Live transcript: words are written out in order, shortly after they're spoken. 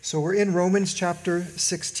So we're in Romans chapter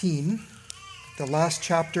 16, the last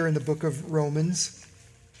chapter in the book of Romans.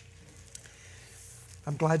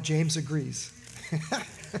 I'm glad James agrees.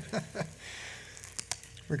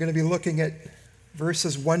 We're going to be looking at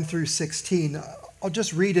verses 1 through 16. I'll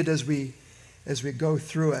just read it as we go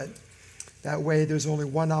through it. That way there's only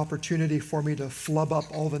one opportunity for me to flub up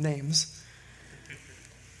all the names.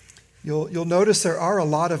 You'll notice there are a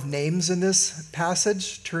lot of names in this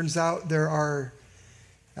passage. Turns out there are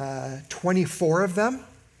 24 of them,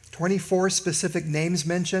 24 specific names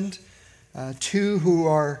mentioned, 2 who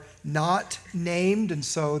are not named, and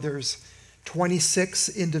so there's 26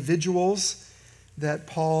 individuals that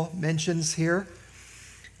Paul mentions here.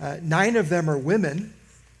 9 of them are women.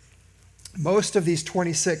 Most of these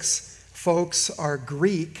 26 folks are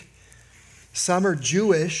Greek. Some are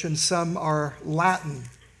Jewish and some are Latin.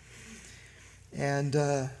 And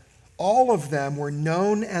all of them were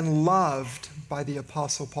known and loved by the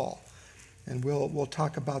Apostle Paul. And we'll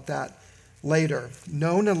talk about that later.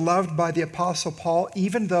 Known and loved by the Apostle Paul,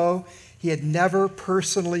 even though he had never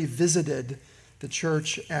personally visited the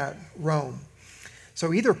church at Rome.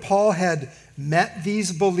 So either Paul had met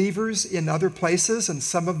these believers in other places, and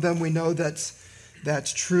some of them we know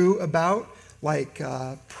that's true about, like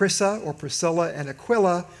Priscilla and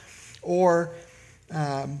Aquila, or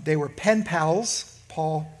they were pen pals.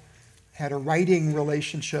 Paul had a writing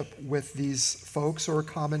relationship with these folks, or a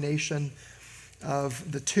combination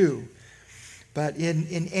of the two. But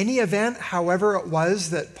in any event, however it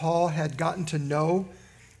was that Paul had gotten to know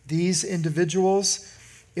these individuals,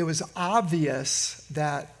 it was obvious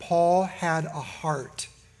that Paul had a heart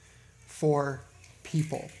for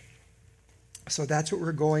people. So that's what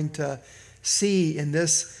we're going to see in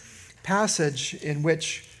this passage, in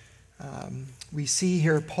which we see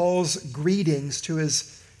here Paul's greetings to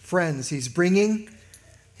his friends. He's bringing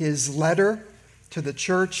his letter to the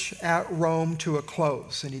church at Rome to a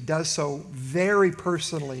close, and he does so very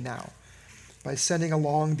personally now by sending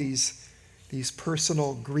along these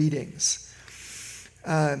personal greetings.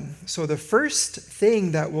 So the first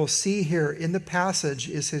thing that we'll see here in the passage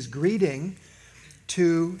is his greeting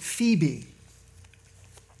to Phoebe,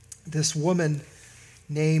 this woman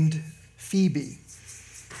named Phoebe.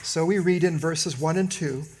 So we read in verses 1 and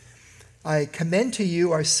 2, I commend to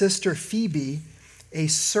you our sister Phoebe, a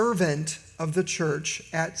servant of the church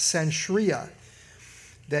at Cenchrea,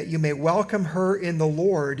 that you may welcome her in the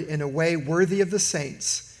Lord in a way worthy of the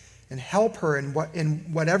saints, and help her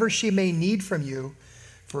in whatever she may need from you,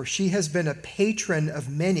 for she has been a patron of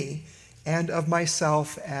many and of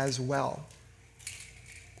myself as well.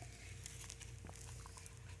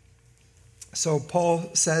 So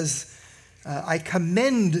Paul says, I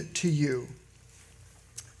commend to you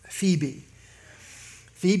Phoebe.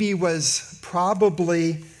 Phoebe was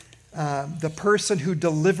probably the person who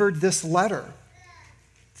delivered this letter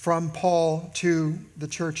from Paul to the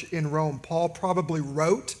church in Rome. Paul probably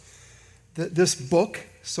wrote this book,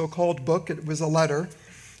 so-called book. It was a letter.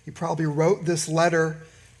 He probably wrote this letter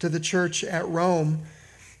to the church at Rome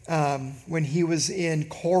when he was in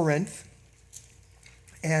Corinth,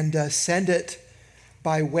 and sent it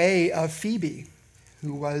by way of Phoebe,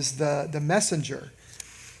 who was the messenger.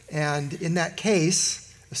 And in that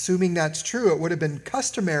case, assuming that's true, it would have been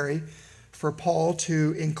customary for Paul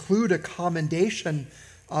to include a commendation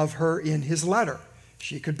of her in his letter.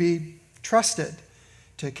 She could be trusted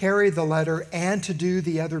to carry the letter and to do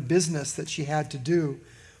the other business that she had to do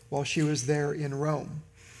while she was there in Rome.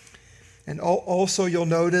 And also you'll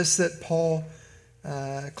notice that Paul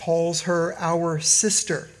calls her our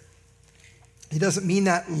sister. He doesn't mean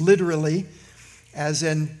that literally, as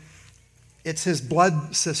in it's his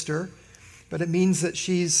blood sister, but it means that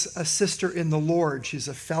she's a sister in the Lord. She's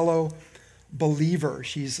a fellow believer.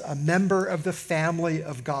 She's a member of the family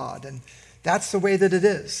of God. And that's the way that it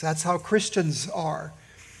is. That's how Christians are.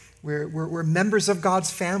 We're members of God's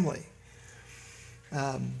family.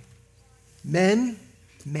 Men,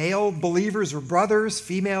 male believers are brothers,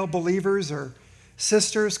 female believers are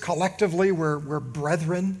sisters. Collectively, we're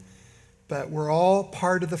brethren, but we're all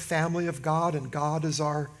part of the family of God, and God is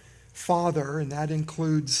our Father, and that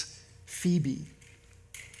includes Phoebe.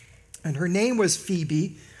 And her name was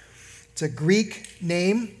Phoebe. It's a Greek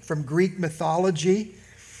name from Greek mythology,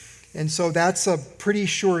 and so that's a pretty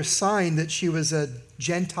sure sign that she was a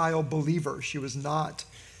Gentile believer. She was not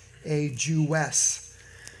a Jewess.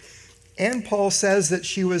 And Paul says that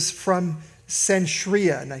she was from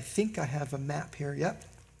Cenchrea, and I think I have a map here. Yep.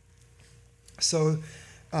 So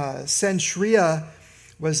Cenchrea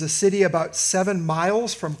was a city about 7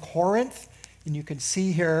 miles from Corinth, and you can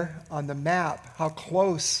see here on the map how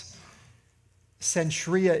close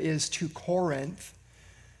Cenchrea is to Corinth.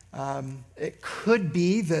 It could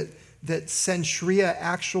be that Cenchrea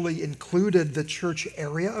actually included the church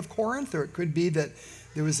area of Corinth, or it could be that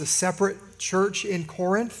there was a separate church in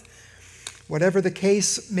Corinth. Whatever the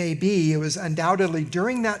case may be, it was undoubtedly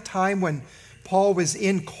during that time when Paul was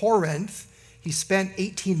in Corinth. He spent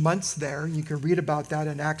 18 months there. You can read about that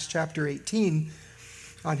in Acts chapter 18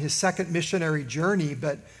 on his second missionary journey.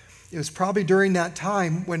 But it was probably during that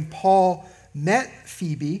time when Paul met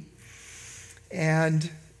Phoebe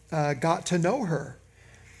and got to know her.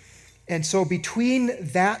 And so between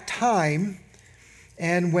that time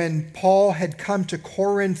and when Paul had come to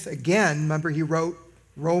Corinth again, remember he wrote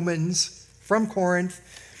Romans from Corinth,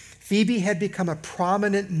 Phoebe had become a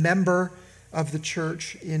prominent member of the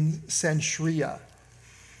church in Cenchrea.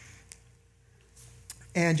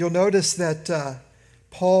 And you'll notice that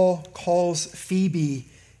Paul calls Phoebe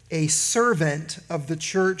a servant of the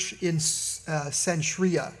church in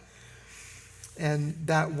Cenchrea. And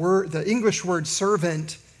that word, the English word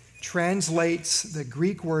servant, translates the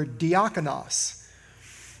Greek word diakonos.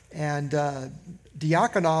 And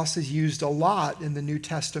diakonos is used a lot in the New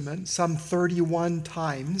Testament, some 31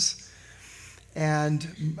 times.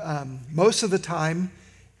 And most of the time,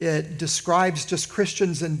 it describes just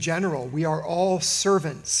Christians in general. We are all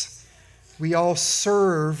servants. We all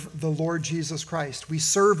serve the Lord Jesus Christ. We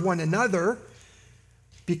serve one another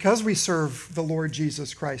because we serve the Lord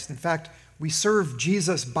Jesus Christ. In fact, we serve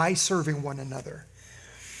Jesus by serving one another.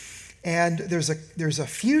 And there's a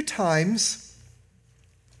few times,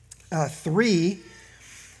 3,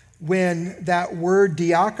 when that word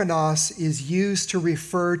diakonos is used to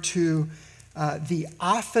refer to the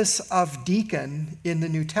office of deacon in the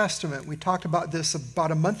New Testament. We talked about this about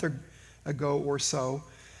a month ago or so,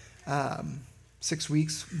 6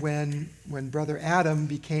 weeks, when Brother Adam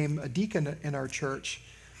became a deacon in our church.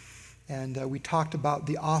 And we talked about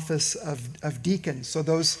the office of deacon. So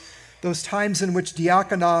those times in which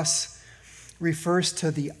diakonos refers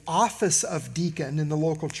to the office of deacon in the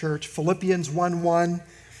local church, Philippians 1:1,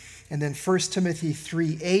 and then 1 Timothy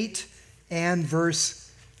 3:8 and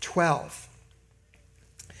verse 12.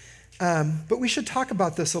 But we should talk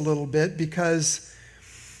about this a little bit because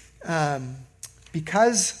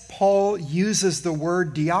Paul uses the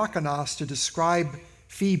word diakonos to describe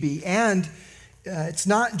Phoebe, and it's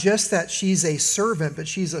not just that she's a servant, but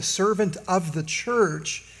she's a servant of the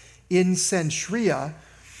church in Cenchrea.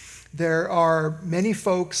 There are many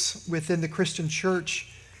folks within the Christian church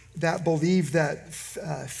that believe that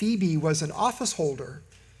Phoebe was an office holder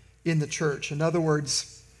in the church. In other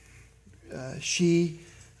words, she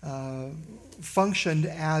functioned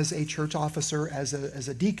as a church officer, as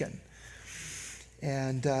a deacon.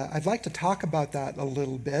 And I'd like to talk about that a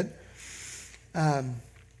little bit.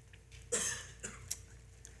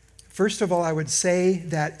 First of all, I would say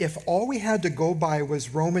that if all we had to go by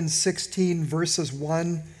was Romans 16 verses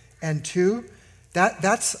 1 and 2,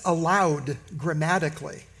 that's allowed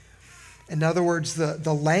grammatically. In other words,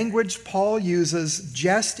 the language Paul uses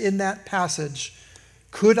just in that passage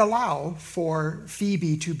could allow for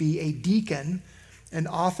Phoebe to be a deacon, an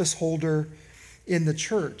office holder in the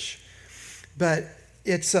church. But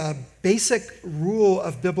it's a basic rule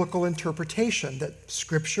of biblical interpretation that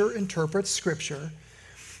Scripture interprets Scripture,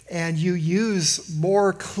 and you use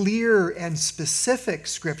more clear and specific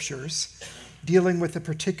scriptures dealing with a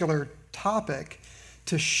particular topic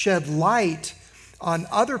to shed light on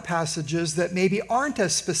other passages that maybe aren't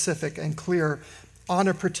as specific and clear on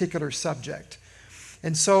a particular subject.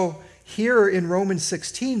 And so here in Romans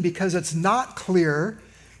 16, because it's not clear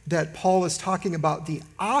that Paul is talking about the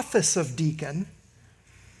office of deacon,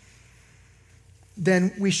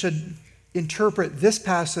 then we should interpret this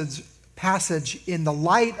passage in the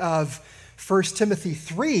light of 1 Timothy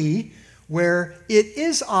 3, where it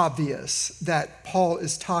is obvious that Paul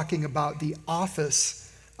is talking about the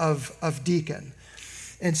office of deacon.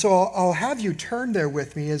 And so I'll have you turn there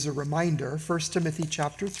with me as a reminder, 1 Timothy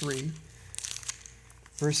chapter 3,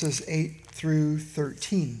 verses 8 through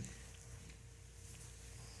 13.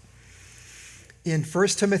 In 1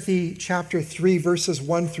 Timothy chapter 3, verses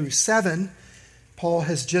 1 through 7, Paul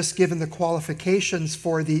has just given the qualifications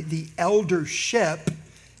for the eldership,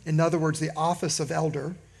 in other words, the office of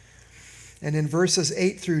elder. And in verses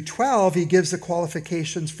 8 through 12, he gives the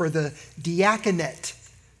qualifications for the diaconate,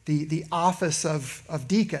 the office of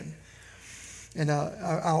deacon. And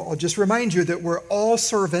I'll just remind you that we're all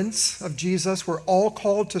servants of Jesus. We're all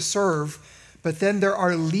called to serve. But then there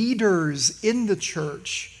are leaders in the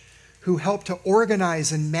church who help to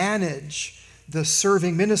organize and manage the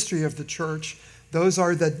serving ministry of the church. Those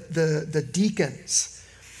are the deacons.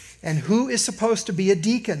 And who is supposed to be a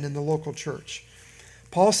deacon in the local church?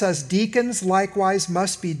 Paul says, deacons likewise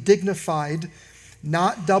must be dignified,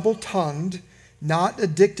 not double-tongued, not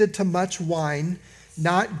addicted to much wine,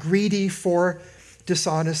 not greedy for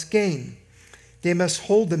dishonest gain. They must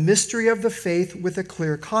hold the mystery of the faith with a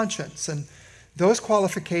clear conscience. And those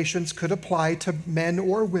qualifications could apply to men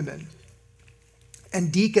or women.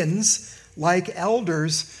 And deacons, like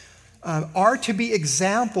elders, are to be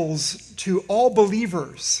examples to all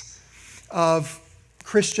believers of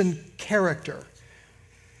Christian character.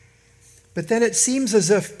 But then it seems as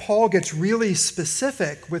if Paul gets really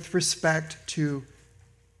specific with respect to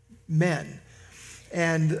men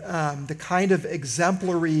and the kind of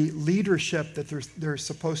exemplary leadership that they're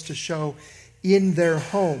supposed to show in their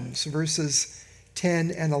homes, verses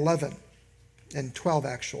 10 and 11, and 12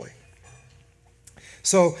 actually.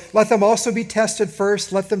 So let them also be tested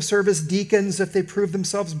first. Let them serve as deacons if they prove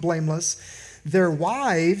themselves blameless. Their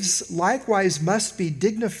wives likewise must be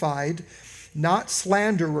dignified, not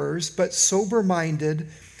slanderers, but sober-minded,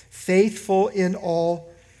 faithful in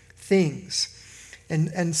all things.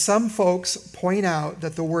 And some folks point out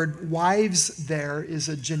that the word wives there is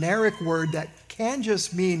a generic word that can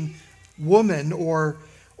just mean woman or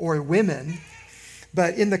women.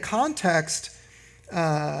 But in the context,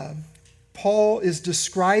 Paul is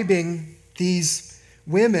describing these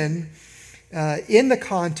women in the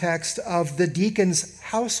context of the deacon's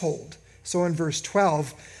household. So in verse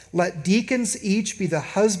 12, let deacons each be the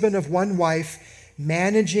husband of one wife,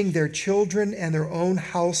 managing their children and their own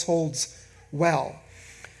households well.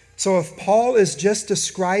 So if Paul is just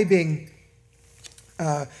describing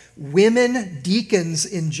women deacons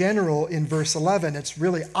in general in verse 11, it's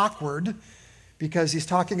really awkward because he's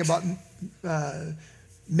talking about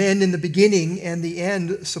men in the beginning and the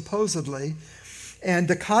end, supposedly. And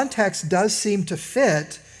the context does seem to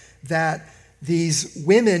fit that these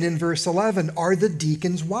women in verse 11 are the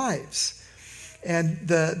deacons' wives. And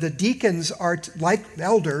the deacons are, like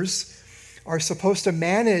elders, are supposed to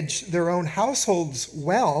manage their own households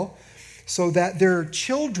well so that their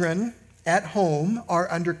children at home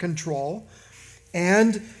are under control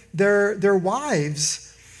and their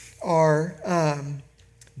wives are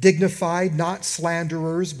dignified, not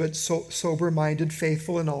slanderers, but sober-minded,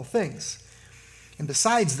 faithful in all things. And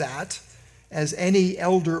besides that, as any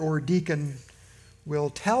elder or deacon will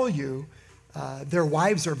tell you, their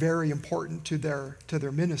wives are very important to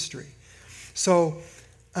their ministry. So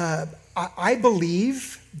I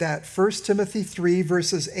believe that 1 Timothy 3,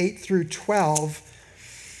 verses 8 through 12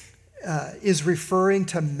 is referring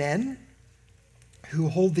to men who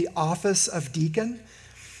hold the office of deacon.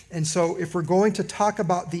 And so if we're going to talk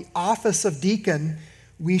about the office of deacon,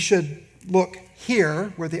 we should look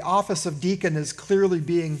here where the office of deacon is clearly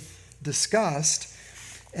being discussed.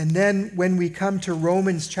 And then when we come to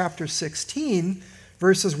Romans chapter 16,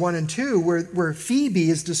 verses 1 and 2, where Phoebe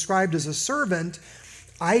is described as a servant,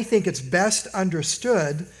 I think it's best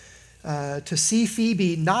understood to see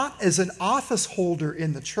Phoebe not as an office holder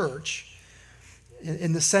in the church,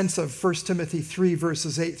 in the sense of 1 Timothy 3,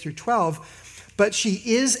 verses 8 through 12, but she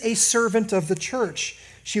is a servant of the church.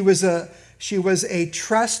 She was a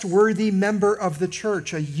trustworthy member of the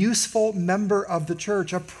church, a useful member of the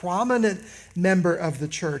church, a prominent member of the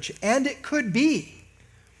church. And it could be,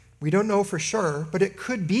 we don't know for sure, but it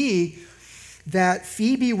could be that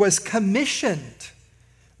Phoebe was commissioned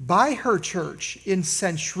by her church in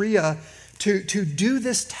Cenchrea to do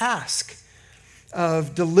this task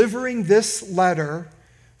of delivering this letter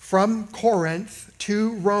from Corinth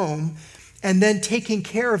to Rome and then taking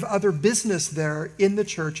care of other business there in the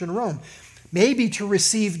church in Rome. Maybe to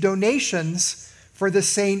receive donations for the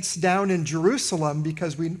saints down in Jerusalem,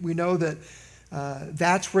 because we know that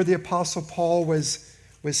that's where the Apostle Paul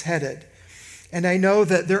was headed. And I know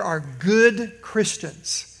that there are good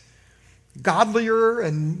Christians, godlier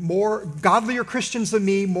Christians than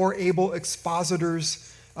me, more able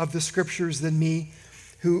expositors of the scriptures than me,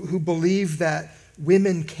 who believe that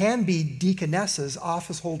women can be deaconesses,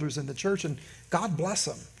 office holders in the church, and God bless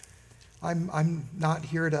them. I'm not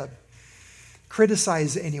here to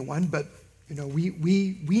criticize anyone, but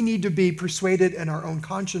we need to be persuaded in our own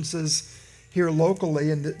consciences here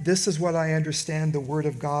locally, and this is what I understand the Word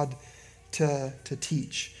of God to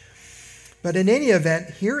teach. But in any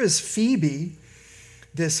event, here is Phoebe,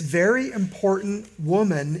 this very important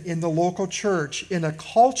woman in the local church in a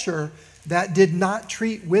culture that did not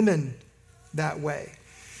treat women that way.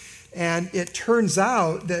 And it turns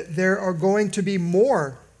out that there are going to be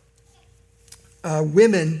more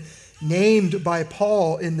women named by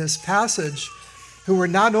Paul in this passage who were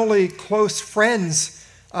not only close friends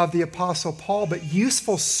of the Apostle Paul, but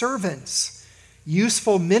useful servants,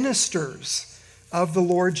 useful ministers of the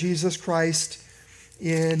Lord Jesus Christ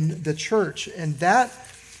in the church. And that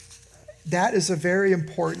is a very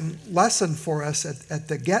important lesson for us at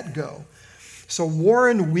the get-go. So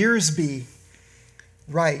Warren Wiersbe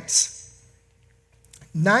writes,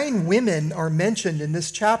 9 women are mentioned in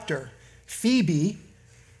this chapter: Phoebe,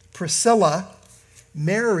 Priscilla,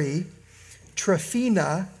 Mary,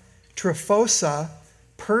 Tryphena, Tryphosa,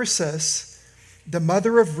 Persis, the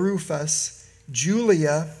mother of Rufus,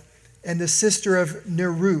 Julia, and the sister of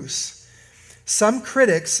Nereus. Some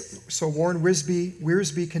critics, so Warren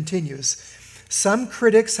Wiersbe continues, some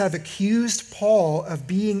critics have accused Paul of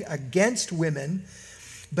being against women,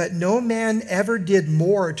 but no man ever did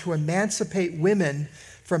more to emancipate women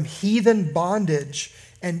from heathen bondage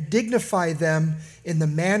and dignify them in the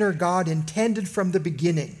manner God intended from the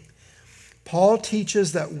beginning. Paul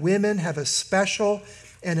teaches that women have a special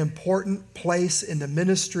and important place in the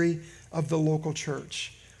ministry of the local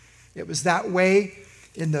church. It was that way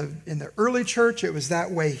in the early church. It was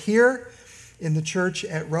that way here in the church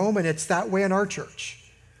at Rome, and it's that way in our church.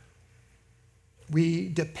 We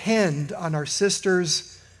depend on our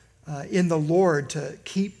sisters in the Lord to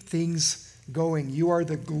keep things going. You are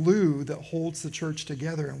the glue that holds the church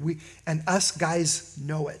together, and us guys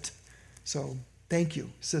know it. So thank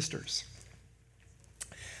you, sisters.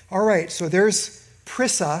 All right, so there's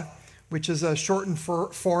Prissa, which is a shortened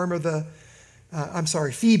form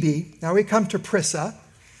of Phoebe. Now we come to Prissa.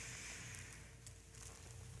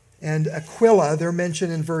 And Aquila, they're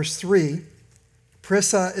mentioned in verse 3.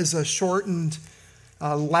 Prissa is a shortened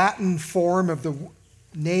Latin form of the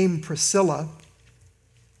name Priscilla.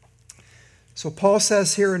 So Paul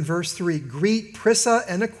says here in verse 3, "Greet Prissa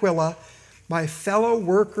and Aquila, my fellow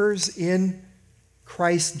workers in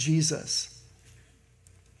Christ Jesus."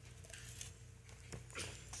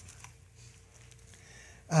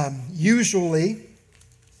 Usually,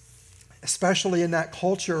 especially in that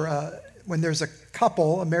culture, when there's a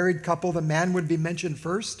married couple, the man would be mentioned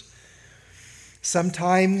first.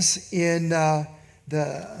 Sometimes in the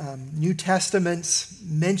New Testament's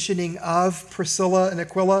mentioning of Priscilla and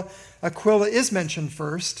Aquila, Aquila is mentioned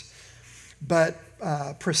first, but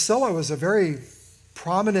Priscilla was a very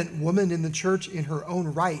prominent woman in the church in her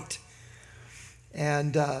own right.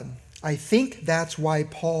 And I think that's why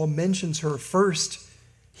Paul mentions her first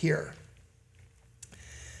here.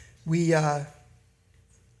 Paul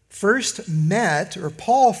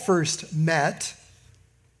first met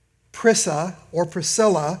Prissa or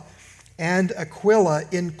Priscilla and Aquila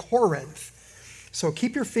in Corinth. So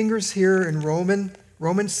keep your fingers here in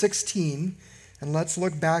Romans 16, and let's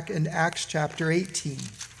look back in Acts chapter 18.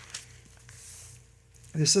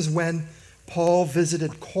 This is when Paul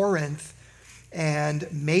visited Corinth and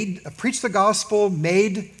preached the gospel,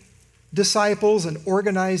 made disciples, and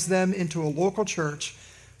organized them into a local church,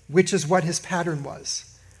 which is what his pattern was.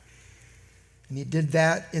 And he did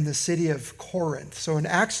that in the city of Corinth. So in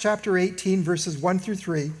Acts chapter 18, verses 1 through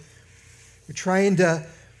 3, we're trying to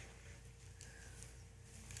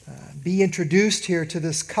be introduced here to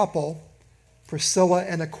this couple, Priscilla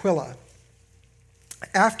and Aquila.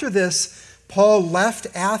 After this, Paul left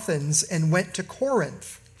Athens and went to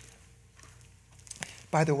Corinth.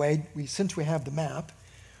 By the way, since we have the map,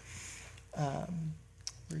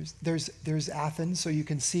 there's Athens, so you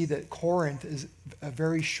can see that Corinth is a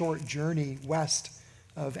very short journey west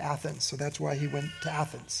of Athens. So that's why he went to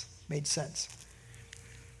Athens. Made sense.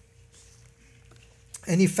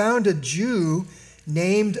 And he found a Jew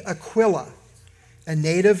named Aquila, a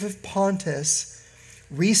native of Pontus,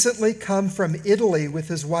 recently come from Italy with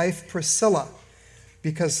his wife Priscilla,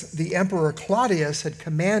 because the Emperor Claudius had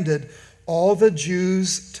commanded all the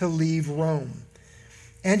Jews to leave Rome.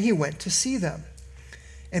 And he went to see them.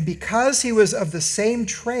 And because he was of the same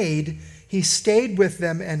trade, he stayed with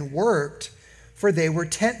them and worked, for they were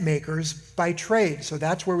tent makers by trade. So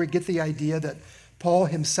that's where we get the idea that Paul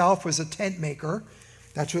himself was a tent maker.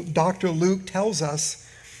 That's what Dr. Luke tells us.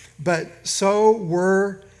 But so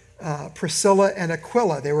were Priscilla and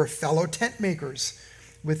Aquila. They were fellow tent makers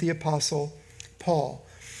with the Apostle Paul.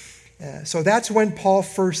 So that's when Paul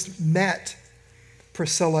first met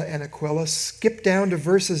Priscilla and Aquila. Skip down to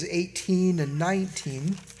verses 18 and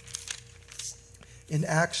 19 in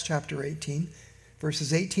Acts chapter 18,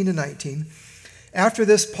 verses 18 and 19. After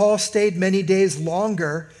this, Paul stayed many days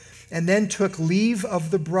longer and then took leave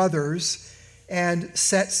of the brothers and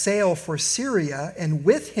set sail for Syria, and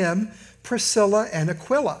with him Priscilla and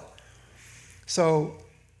Aquila. So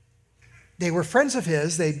they were friends of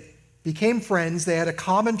his. They became friends. They had a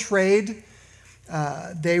common trade.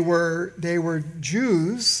 They were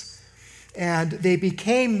Jews, and they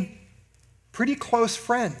became pretty close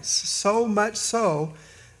friends, so much so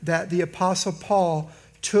that the Apostle Paul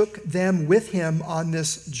took them with him on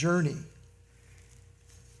this journey.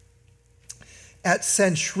 At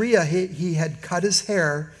Cenchrea, he had cut his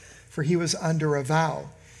hair, for he was under a vow.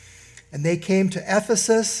 And they came to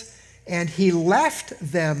Ephesus, and he left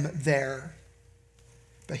them there.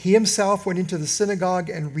 But he himself went into the synagogue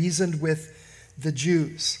and reasoned with the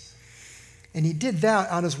Jews. And he did that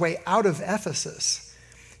on his way out of Ephesus.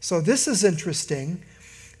 So this is interesting,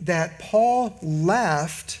 that Paul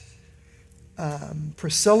left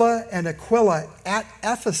Priscilla and Aquila at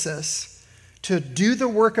Ephesus to do the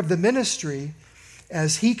work of the ministry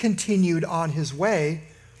as he continued on his way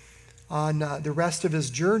on the rest of his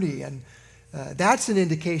journey. And that's an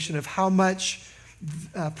indication of how much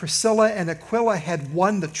Priscilla and Aquila had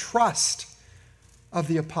won the trust of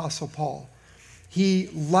the Apostle Paul. He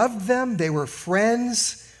loved them, they were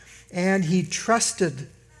friends, and he trusted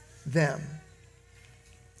them.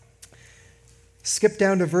 Skip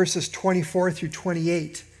down to verses 24 through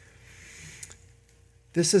 28.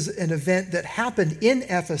 This is an event that happened in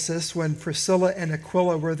Ephesus when Priscilla and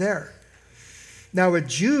Aquila were there. Now a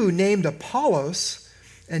Jew named Apollos,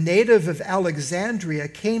 a native of Alexandria,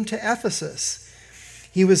 came to Ephesus.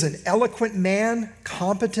 He was an eloquent man,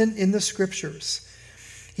 competent in the scriptures.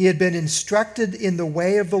 He had been instructed in the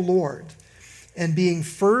way of the Lord, and being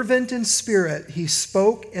fervent in spirit, he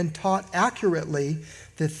spoke and taught accurately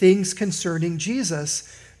the things concerning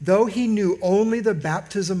Jesus, though he knew only the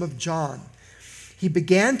baptism of John. He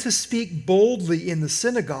began to speak boldly in the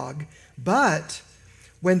synagogue, but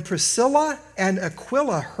when Priscilla and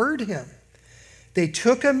Aquila heard him, they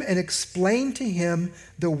took him and explained to him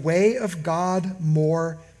the way of God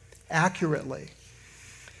more accurately.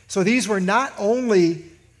 So these were not only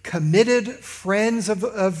committed friends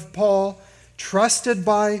of Paul, trusted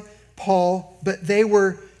by Paul, but they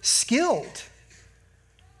were skilled.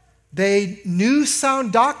 They knew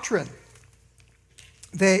sound doctrine.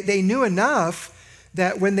 They knew enough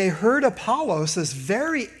that when they heard Apollos, this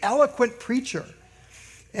very eloquent preacher,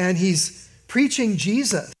 and he's preaching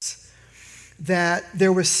Jesus, that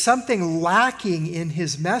there was something lacking in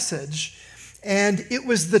his message, and it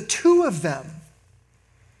was the two of them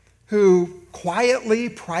who quietly,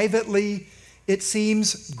 privately, it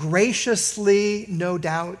seems graciously, no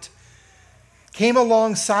doubt, came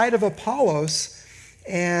alongside of Apollos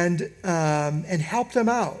and helped him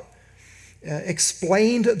out,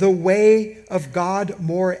 explained the way of God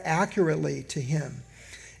more accurately to him.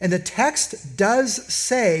 And the text does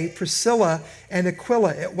say Priscilla and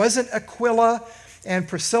Aquila. It wasn't Aquila and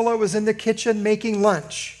Priscilla was in the kitchen making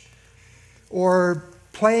lunch or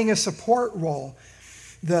playing a support role.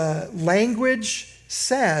 The language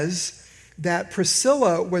says that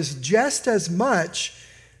Priscilla was just as much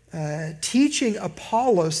teaching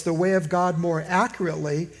Apollos the way of God more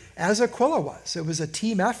accurately as Aquila was. It was a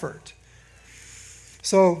team effort.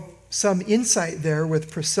 So some insight there with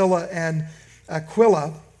Priscilla and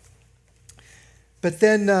Aquila. But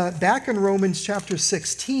then back in Romans chapter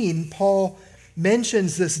 16, Paul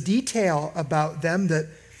mentions this detail about them that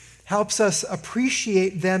helps us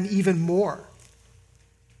appreciate them even more.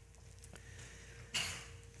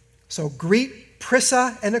 So greet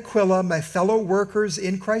Prisca and Aquila, my fellow workers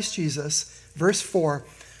in Christ Jesus, verse 4,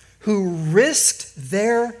 who risked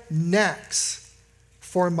their necks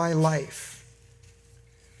for my life,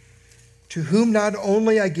 to whom not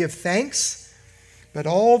only I give thanks, but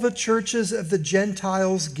all the churches of the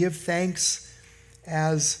Gentiles give thanks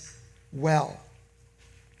as well.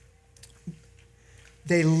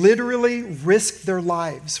 They literally risked their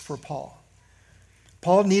lives for Paul.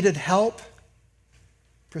 Paul needed help.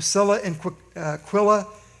 Priscilla and Aquila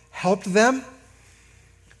helped them,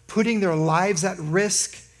 putting their lives at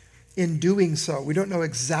risk in doing so. We don't know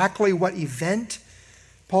exactly what event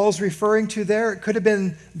Paul's referring to there. It could have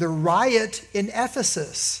been the riot in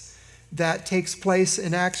Ephesus that takes place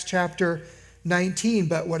in Acts chapter 19.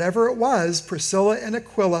 But whatever it was, Priscilla and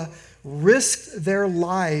Aquila risked their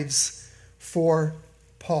lives for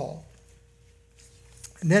Paul.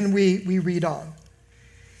 And then we read on.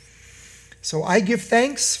 So I give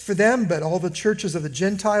thanks for them, but all the churches of the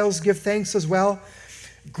Gentiles give thanks as well.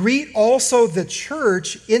 Greet also the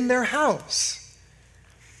church in their house.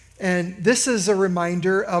 And this is a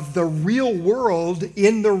reminder of the real world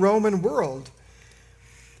in the Roman world.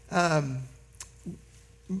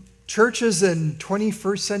 Churches in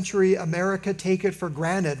 21st century America take it for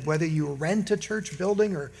granted, whether you rent a church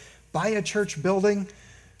building or buy a church building.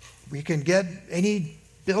 We can get any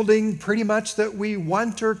building pretty much that we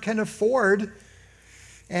want or can afford,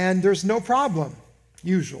 and there's no problem,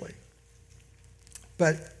 usually.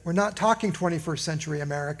 But we're not talking 21st century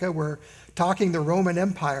America. We're talking the Roman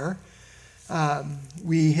Empire.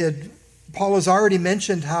 We had Paul has already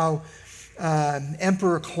mentioned how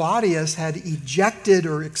Emperor Claudius had ejected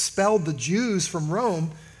or expelled the Jews from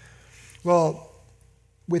Rome. Well,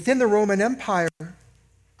 within the Roman Empire,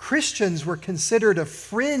 Christians were considered a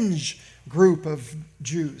fringe group of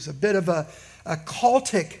Jews, a bit of a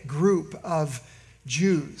cultic group of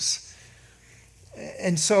Jews.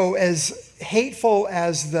 And so as hateful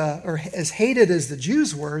as as hated as the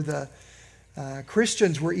Jews were, the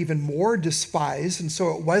Christians were even more despised, and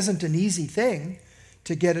so it wasn't an easy thing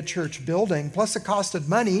to get a church building. Plus it costed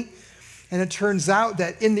money, and it turns out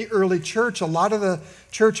that in the early church, a lot of the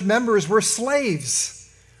church members were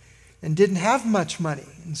slaves and didn't have much money.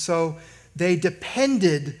 And so they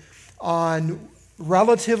depended on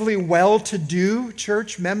relatively well-to-do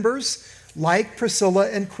church members like Priscilla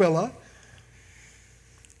and Aquila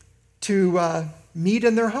to meet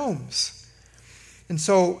in their homes. And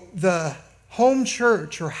so the home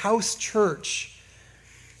church or house church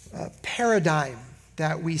paradigm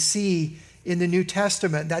that we see in the New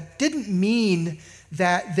Testament, that didn't mean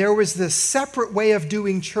that there was this separate way of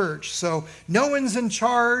doing church. So no one's in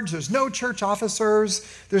charge, there's no church officers,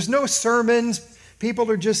 there's no sermons, people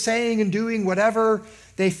are just saying and doing whatever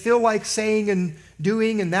they feel like saying and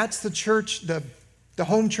doing, and that's the church, the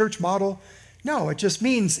home church model. No, it just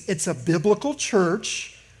means it's a biblical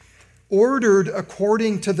church ordered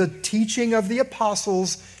according to the teaching of the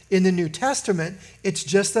apostles in the New Testament. It's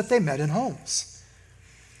just that they met in homes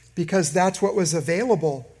because that's what was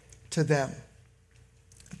available to them.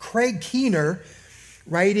 Craig Keener,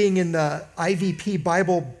 writing in the IVP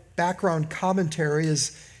Bible Background Commentary,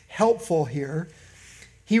 is helpful here.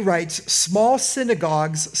 He writes, small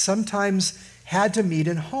synagogues sometimes had to meet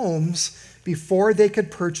in homes before they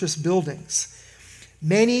could purchase buildings.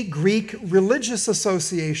 Many Greek religious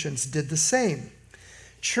associations did the same.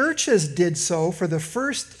 Churches did so for the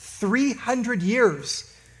first 300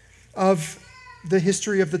 years of the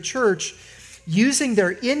history of the church, using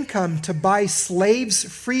their income to buy slaves'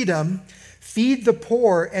 freedom, feed the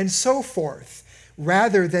poor, and so forth,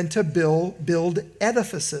 rather than to build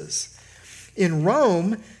edifices. In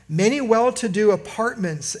Rome, many well-to-do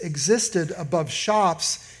apartments existed above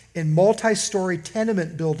shops in multi-story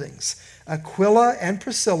tenement buildings. Aquila and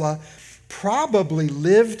Priscilla probably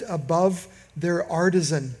lived above their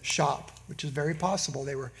artisan shop, which is very possible.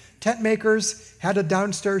 They were tent makers, had a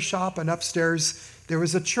downstairs shop, and upstairs there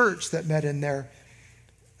was a church that met in their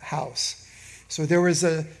house. So there was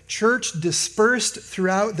a church dispersed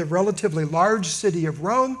throughout the relatively large city of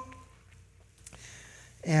Rome,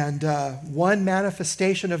 and one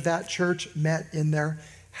manifestation of that church met in their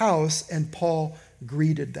house, and Paul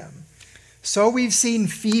greeted them. So we've seen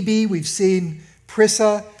Phoebe, we've seen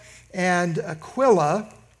Prisca and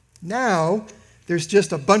Aquila. Now there's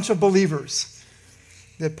just a bunch of believers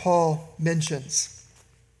that Paul mentions.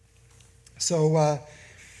 So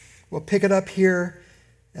we'll pick it up here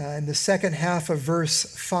in the second half of verse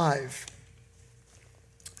 5.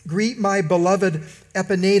 Greet my beloved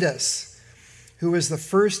Epaenetus, who is the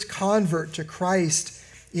first convert to Christ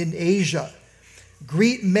in Asia.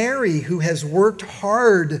 Greet Mary, who has worked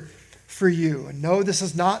hard for you. And no, this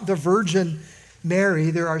is not the Virgin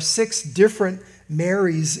Mary. There are 6 different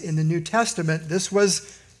Marys in the New Testament. This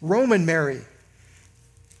was Roman Mary.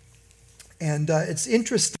 And it's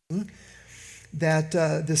interesting that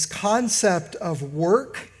this concept of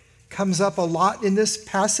work comes up a lot in this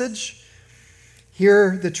passage.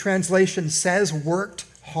 Here the translation says worked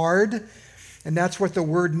hard, and that's what the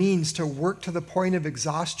word means, to work to the point of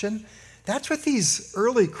exhaustion. That's what these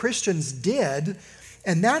early Christians did,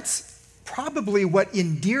 and that's probably what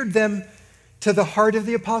endeared them to the heart of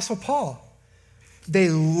the Apostle Paul. They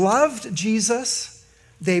loved Jesus.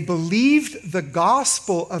 They believed the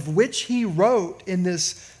gospel of which he wrote in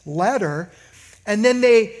this letter, and then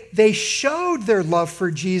they showed their love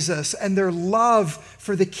for Jesus and their love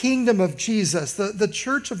for the kingdom of Jesus, the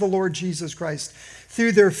church of the Lord Jesus Christ,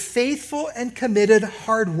 through their faithful and committed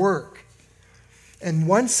hard work. And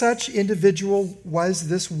one such individual was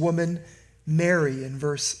this woman, Mary, in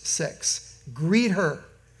verse 6. Greet her.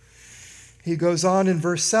 He goes on in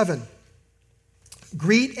verse 7.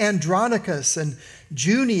 Greet Andronicus and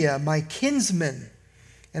Junia, my kinsmen,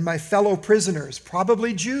 and my fellow prisoners,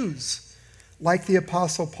 probably Jews, like the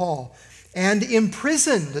Apostle Paul, and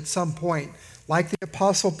imprisoned at some point, like the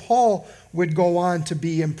Apostle Paul would go on to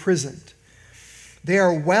be imprisoned. They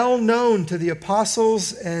are well known to the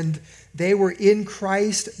apostles, and they were in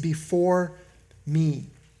Christ before me.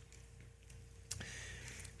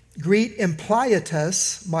 Greet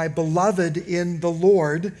Ampliatus, my beloved in the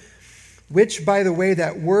Lord, which, by the way,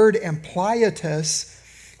 that word Ampliatus,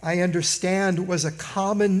 I understand, was a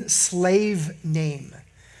common slave name.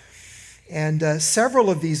 And several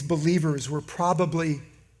of these believers were probably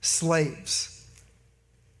slaves.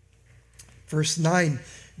 Verse 9,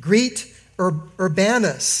 greet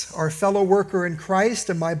Urbanus, our fellow worker in Christ,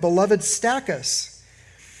 and my beloved Stachys.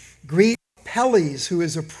 Greet Apelles, who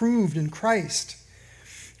is approved in Christ.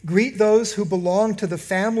 Greet those who belong to the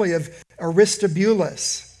family of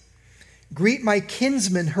Aristobulus. Greet my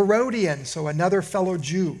kinsman Herodian, so another fellow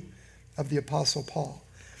Jew of the Apostle Paul.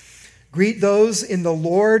 Greet those in the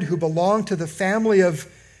Lord who belong to the family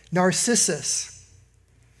of Narcissus.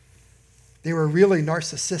 They were really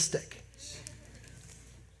narcissistic.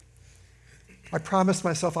 I promised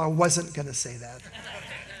myself I wasn't going to say that.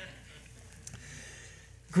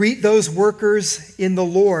 Greet those workers in the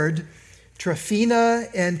Lord, Tryphena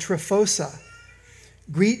and Tryphosa.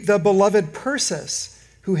 Greet the beloved Persis,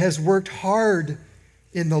 who has worked hard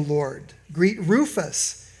in the Lord. Greet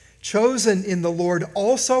Rufus, chosen in the Lord,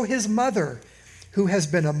 also his mother, who has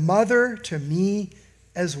been a mother to me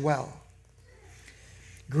as well.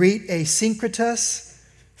 Greet Asyncritus,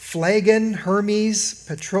 Phlegon, Hermes,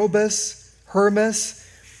 Patrobas, Hermas,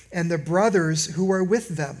 and the brothers who are with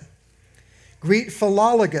them. Greet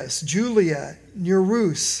Philologus, Julia,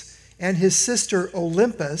 Nereus, and his sister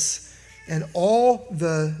Olympus, and all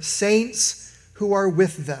the saints who are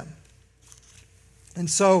with them. And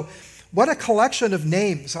so, what a collection of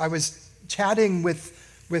names. I was chatting with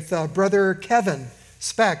Brother Kevin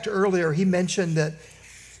Specht earlier. He mentioned that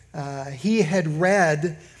he had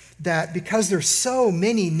read that because there's so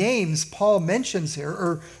many names Paul mentions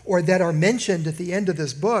here, or that are mentioned at the end of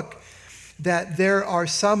this book, that there are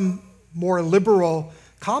some more liberal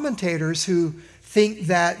commentators who think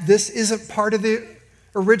that this isn't part of the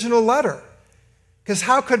original letter. Because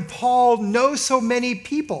how could Paul know so many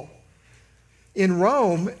people in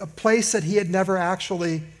Rome, a place that he had never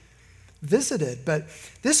actually visited? But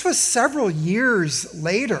this was several years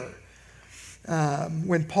later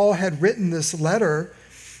when Paul had written this letter.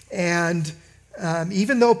 And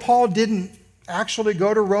even though Paul didn't actually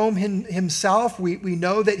go to Rome himself, we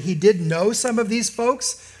know that he did know some of these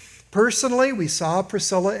folks personally. We saw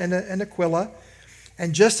Priscilla and Aquila.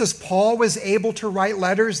 And just as Paul was able to write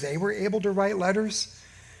letters, they were able to write letters.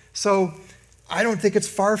 So I don't think it's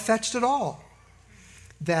far-fetched at all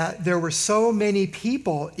that there were so many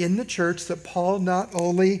people in the church that Paul not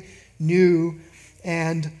only knew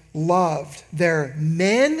and loved. They're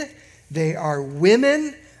men, they are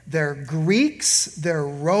women, they're Greeks, they're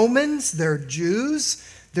Romans, they're Jews,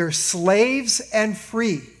 they're slaves and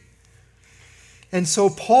free. And so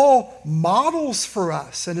Paul models for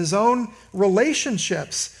us in his own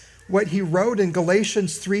relationships what he wrote in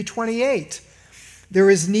Galatians 3:28. There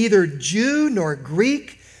is neither Jew nor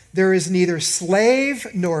Greek, there is neither slave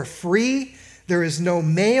nor free, there is no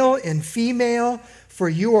male and female, for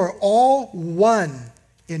you are all one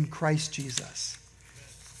in Christ Jesus.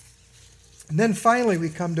 And then finally we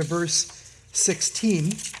come to verse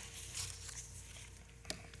 16.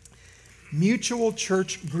 Mutual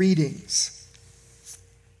church greetings.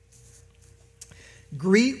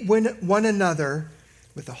 Greet one another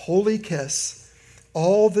with a holy kiss.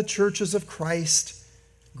 All the churches of Christ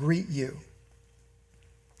greet you.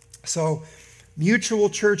 So, mutual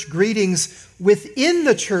church greetings within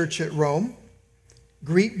the church at Rome.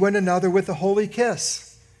 Greet one another with a holy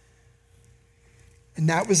kiss. And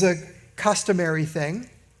that was a customary thing.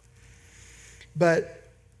 But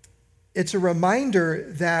it's a reminder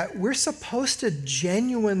that we're supposed to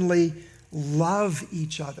genuinely love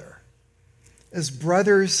each other as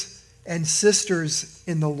brothers and sisters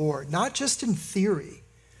in the Lord, not just in theory,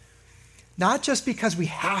 not just because we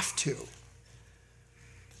have to,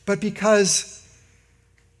 but because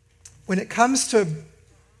when it comes to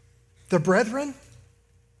the brethren,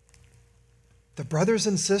 the brothers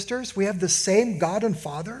and sisters, we have the same God and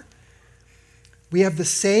Father. We have the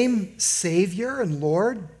same Savior and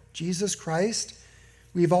Lord, Jesus Christ.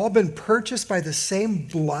 We've all been purchased by the same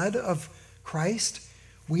blood of Christ.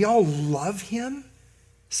 We all love him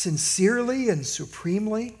sincerely and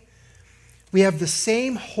supremely. We have the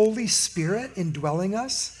same Holy Spirit indwelling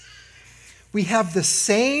us. We have the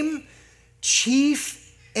same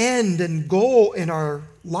chief end and goal in our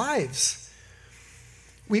lives.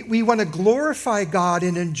 We want to glorify God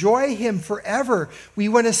and enjoy him forever. We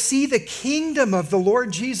want to see the kingdom of the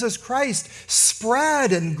Lord Jesus Christ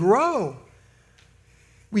spread and grow.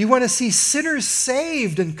 We want to see sinners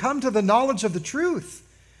saved and come to the knowledge of the truth.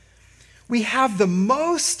 We have the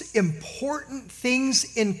most important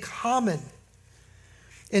things in common.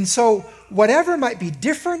 And so, whatever might be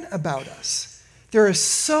different about us, there is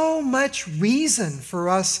so much reason for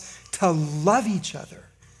us to love each other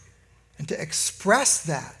and to express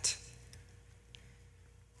that.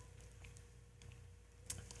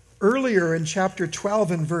 Earlier in chapter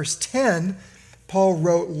 12 and verse 10, Paul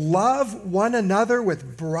wrote, "Love one another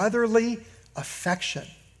with brotherly affection."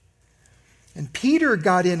 And Peter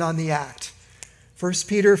got in on the act. 1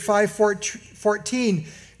 Peter 5:14,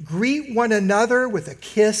 "Greet one another with a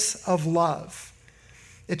kiss of love."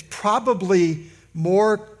 It's probably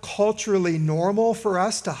more culturally normal for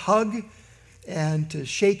us to hug and to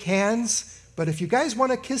shake hands, but if you guys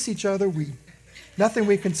want to kiss each other, nothing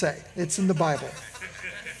we can say. It's in the Bible.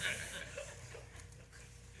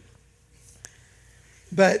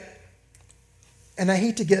 But, and I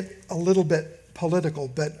hate to get a little bit political,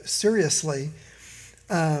 but seriously,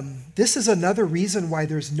 this is another reason why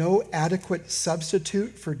there's no adequate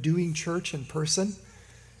substitute for doing church in person.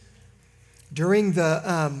 During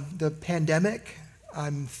the pandemic,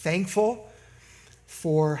 I'm thankful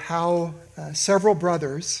for how several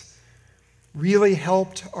brothers really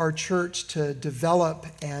helped our church to develop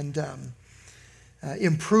and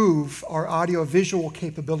improve our audiovisual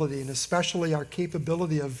capability, and especially our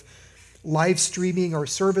capability of live streaming our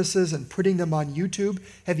services and putting them on YouTube.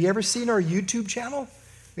 Have you ever seen our YouTube channel?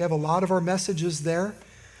 We have a lot of our messages there.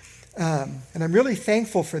 And I'm really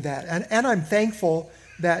thankful for that. And I'm thankful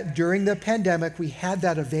that during the pandemic, we had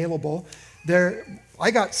that available.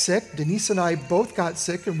 I got sick. Denise and I both got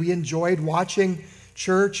sick, and we enjoyed watching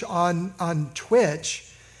church on Twitch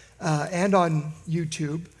and on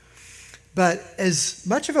YouTube. But as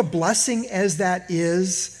much of a blessing as that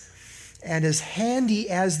is, and as handy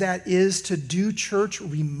as that is to do church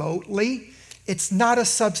remotely, it's not a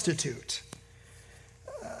substitute.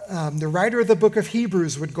 The writer of the book of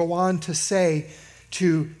Hebrews would go on to say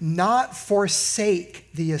to not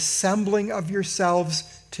forsake the assembling of yourselves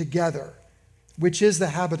together, which is the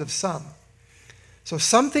habit of some. So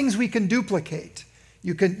some things we can duplicate.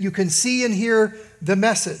 You can see and hear the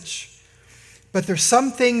message. But there's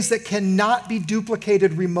some things that cannot be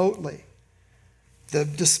duplicated remotely. The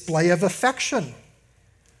display of affection.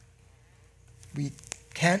 We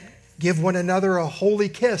can't give one another a holy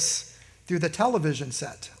kiss through the television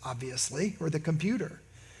set, obviously, or the computer.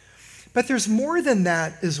 But there's more than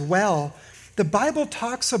that as well. The Bible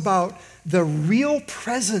talks about the real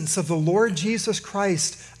presence of the Lord Jesus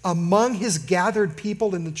Christ among his gathered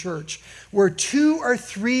people in the church. Where 2 or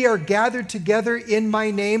 3 are gathered together in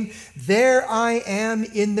my name, there I am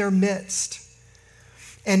in their midst.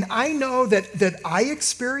 And I know that I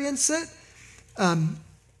experience it,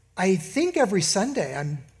 I think every Sunday.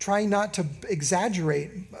 I'm trying not to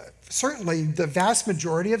exaggerate. Certainly the vast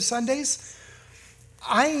majority of Sundays.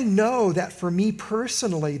 I know that for me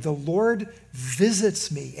personally, the Lord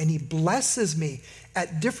visits me and he blesses me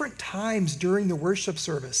at different times during the worship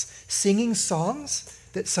service, singing songs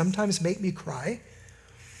that sometimes make me cry,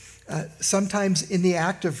 sometimes in the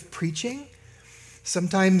act of preaching,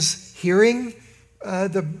 sometimes hearing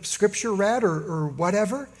the scripture read or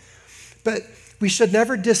whatever. But we should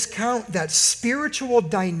never discount that spiritual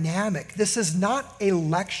dynamic. This is not a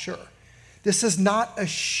lecture. This is not a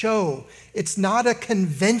show. It's not a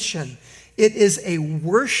convention. It is a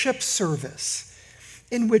worship service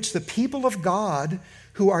in which the people of God,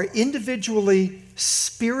 who are individually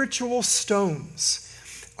spiritual stones,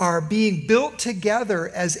 are being built together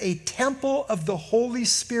as a temple of the Holy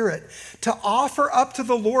Spirit to offer up to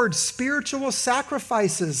the Lord spiritual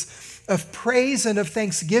sacrifices of praise and of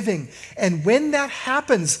thanksgiving. And when that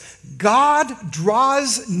happens, God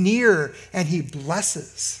draws near and he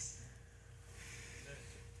blesses.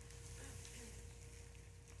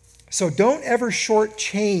 So don't ever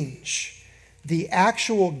shortchange the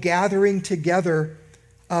actual gathering together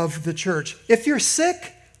of the church. If you're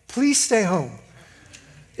sick, please stay home.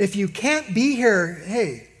 If you can't be here,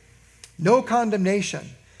 hey, no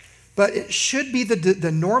condemnation. But it should be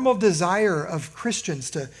the normal desire of Christians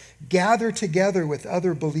to gather together with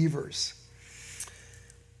other believers.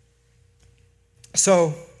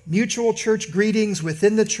 So, mutual church greetings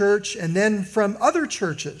within the church and then from other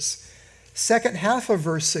churches. Second half of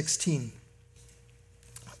verse 16.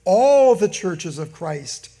 All the churches of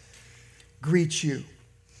Christ greet you.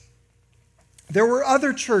 There were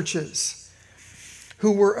other churches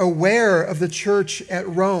who were aware of the church at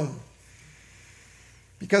Rome,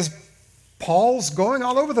 because Paul's going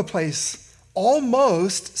all over the place,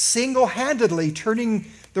 almost single-handedly turning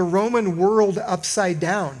the Roman world upside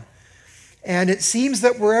down. And it seems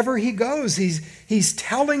that wherever he goes, he's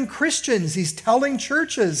telling Christians, he's telling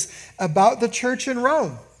churches about the church in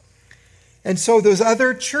Rome. And so those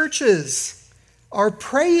other churches are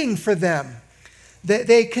praying for them.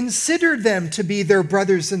 They considered them to be their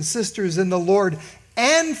brothers and sisters in the Lord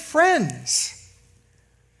and friends.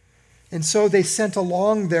 And so they sent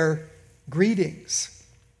along their greetings.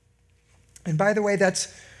 And by the way, that's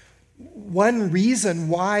one reason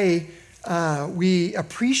why we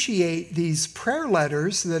appreciate these prayer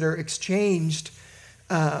letters that are exchanged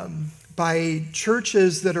by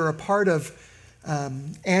churches that are a part of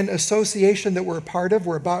an association that we're a part of.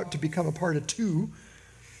 We're about to become a part of two.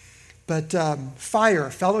 But FIRE,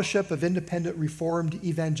 Fellowship of Independent Reformed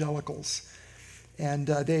Evangelicals. And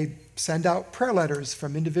they send out prayer letters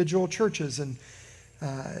from individual churches. And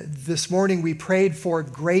this morning we prayed for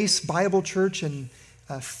Grace Bible Church in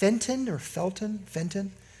Fenton,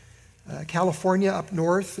 California, up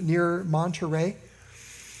north near Monterey.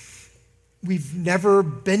 We've never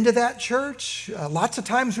been to that church. Lots of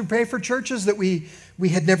times we pray for churches that we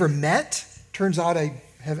had never met. Turns out I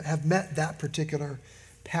have met that particular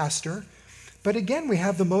pastor. But again, we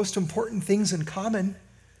have the most important things in common.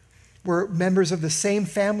 We're members of the same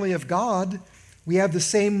family of God. We have the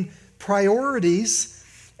same priorities.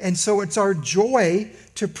 And so it's our joy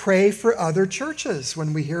to pray for other churches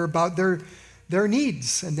when we hear about their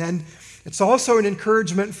needs. And then it's also an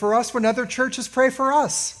encouragement for us when other churches pray for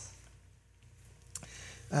us.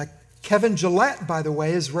 Kevin Gillette, by the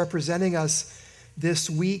way, is representing us this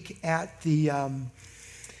week at the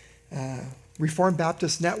Reformed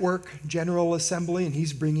Baptist Network General Assembly, and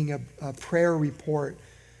he's bringing a prayer report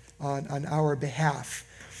on our behalf.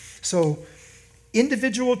 So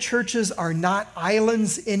individual churches are not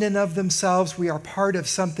islands in and of themselves. We are part of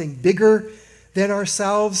something bigger than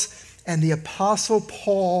ourselves. And the Apostle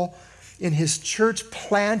Paul, in his church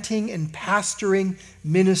planting and pastoring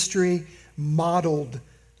ministry, modeled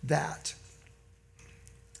that.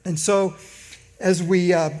 And so as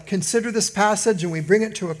we consider this passage and we bring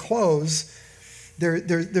it to a close,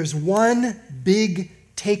 there's one big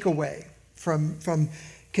takeaway from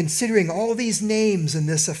considering all these names and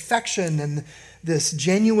this affection and this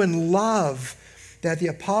genuine love that the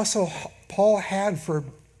Apostle Paul had for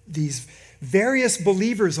these various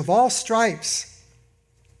believers of all stripes.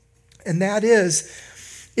 And that is,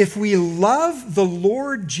 if we love the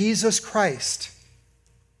Lord Jesus Christ,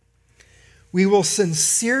 we will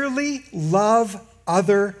sincerely love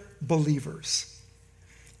other believers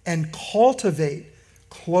and cultivate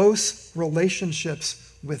close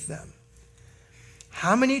relationships with them.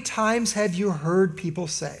 How many times have you heard people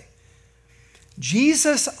say,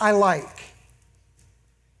 Jesus I like,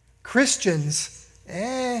 Christians,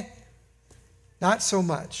 not so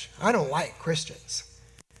much. I don't like Christians.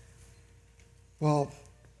 Well,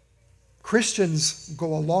 Christians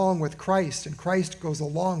go along with Christ, and Christ goes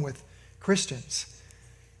along with Christians.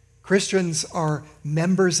 Christians are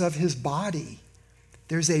members of his body.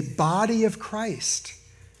 There's a body of Christ.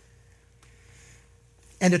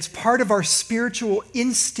 And it's part of our spiritual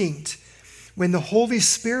instinct when the Holy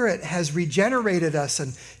Spirit has regenerated us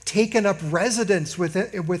and taken up residence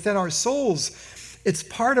within our souls. It's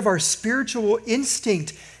part of our spiritual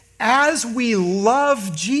instinct as we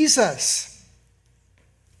love Jesus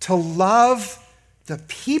to love the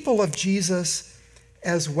people of Jesus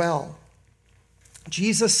as well.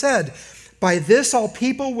 Jesus said, "By this all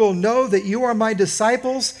people will know that you are my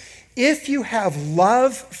disciples if you have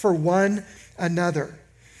love for one another."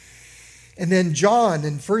 And then John,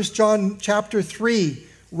 in 1 John chapter 3,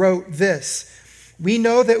 wrote this, "We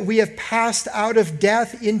know that we have passed out of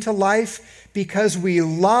death into life because we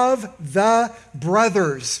love the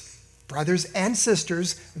brothers and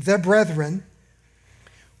sisters, the brethren.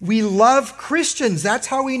 We love Christians." That's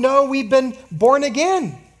how we know we've been born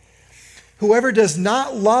again. "Whoever does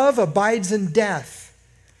not love abides in death.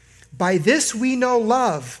 By this we know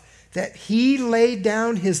love, that he laid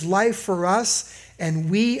down his life for us, and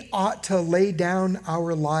we ought to lay down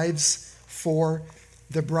our lives for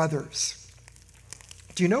the brothers."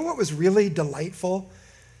 Do you know what was really delightful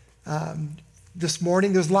this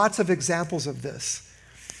morning? There's lots of examples of this.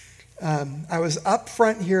 I was up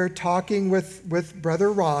front here talking with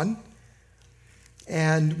Brother Ron,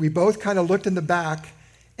 and we both kind of looked in the back,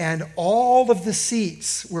 and all of the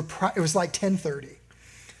seats were, it was like 10:30.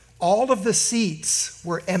 All of the seats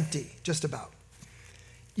were empty, just about.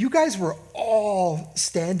 You guys were all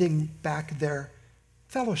standing back there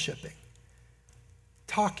fellowshipping,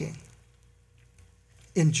 talking,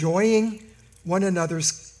 enjoying one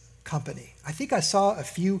another's company. I think I saw a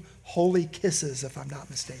few holy kisses, if I'm not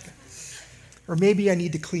mistaken. Or maybe I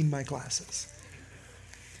need to clean my glasses.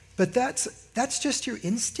 But that's just your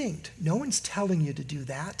instinct. No one's telling you to do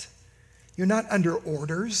that. You're not under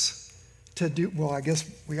orders to do, well, I guess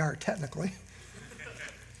we are technically.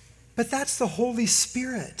 But that's the Holy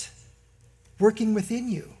Spirit working within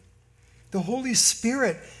you. The Holy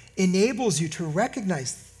Spirit enables you to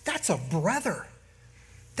recognize that's a brother.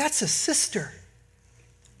 That's a sister.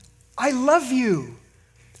 I love you.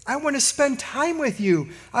 I want to spend time with you.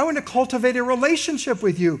 I want to cultivate a relationship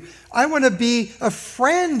with you. I want to be a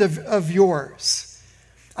friend of yours.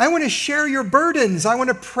 I want to share your burdens. I want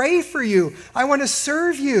to pray for you. I want to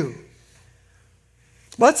serve you.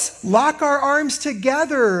 Let's lock our arms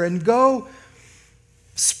together and go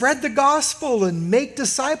spread the gospel and make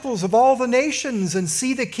disciples of all the nations and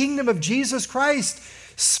see the kingdom of Jesus Christ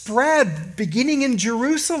spread, beginning in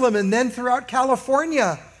Jerusalem and then throughout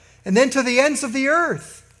California and then to the ends of the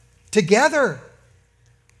earth together.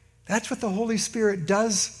 That's what the Holy Spirit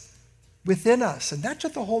does within us, and that's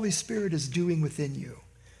what the Holy Spirit is doing within you.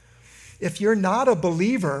 If you're not a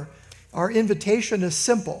believer, our invitation is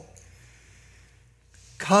simple.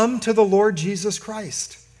 Come to the Lord Jesus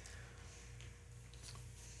Christ.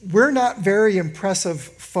 We're not very impressive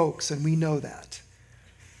folks, and we know that.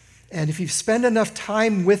 And if you spend enough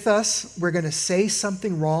time with us, we're going to say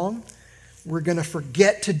something wrong. We're going to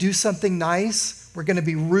forget to do something nice. We're going to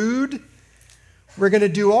be rude. We're going to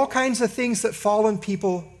do all kinds of things that fallen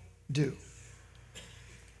people do.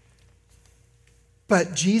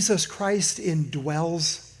 But Jesus Christ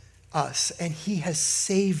indwells us, and he has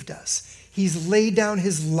saved us. He's laid down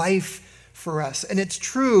his life for us. And it's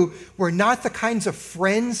true, we're not the kinds of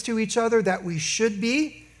friends to each other that we should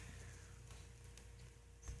be,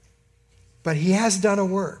 but he has done a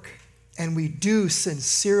work, and we do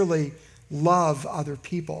sincerely love other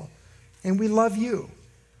people, and we love you.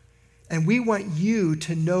 And we want you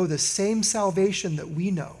to know the same salvation that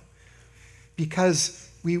we know, because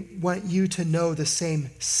we want you to know the same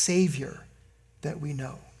Savior that we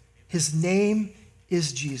know. His name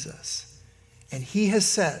is Jesus, and he has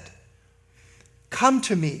said, "Come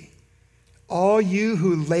to me, all you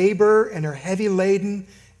who labor and are heavy laden,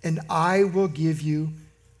 and I will give you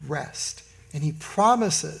rest." And he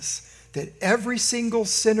promises that every single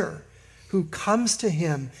sinner who comes to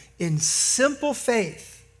him in simple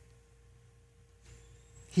faith,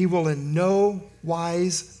 he will in no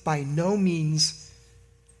wise, by no means,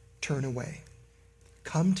 turn away.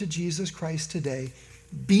 Come to Jesus Christ today,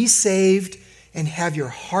 be saved, and have your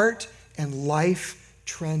heart and life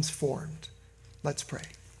transformed. Let's pray.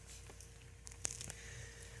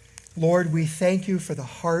 Lord, we thank you for the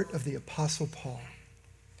heart of the Apostle Paul.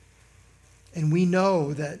 And we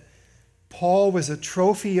know that Paul was a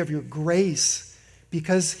trophy of your grace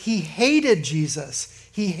because he hated Jesus.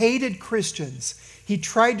 He hated Christians. He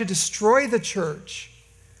tried to destroy the church.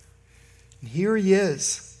 And here he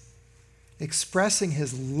is, expressing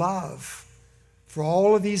his love for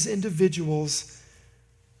all of these individuals,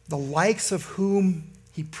 the likes of whom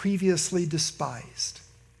he previously despised.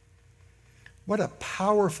 What a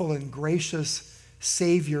powerful and gracious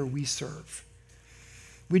Savior we serve.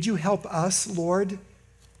 Would you help us, Lord,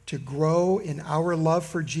 to grow in our love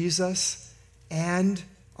for Jesus and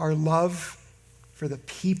our love for the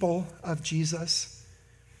people of Jesus?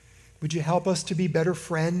 Would you help us to be better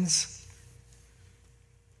friends,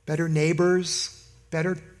 better neighbors,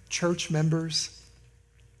 better church members?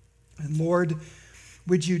 And Lord,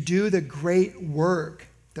 would you do the great work,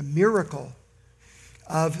 the miracle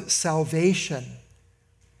of salvation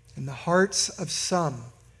in the hearts of some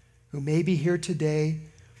who may be here today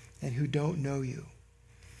and who don't know you.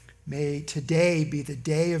 May today be the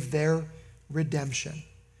day of their redemption.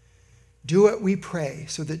 Do it, we pray,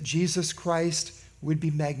 so that Jesus Christ would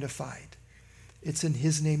be magnified. It's in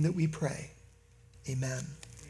his name that we pray. Amen.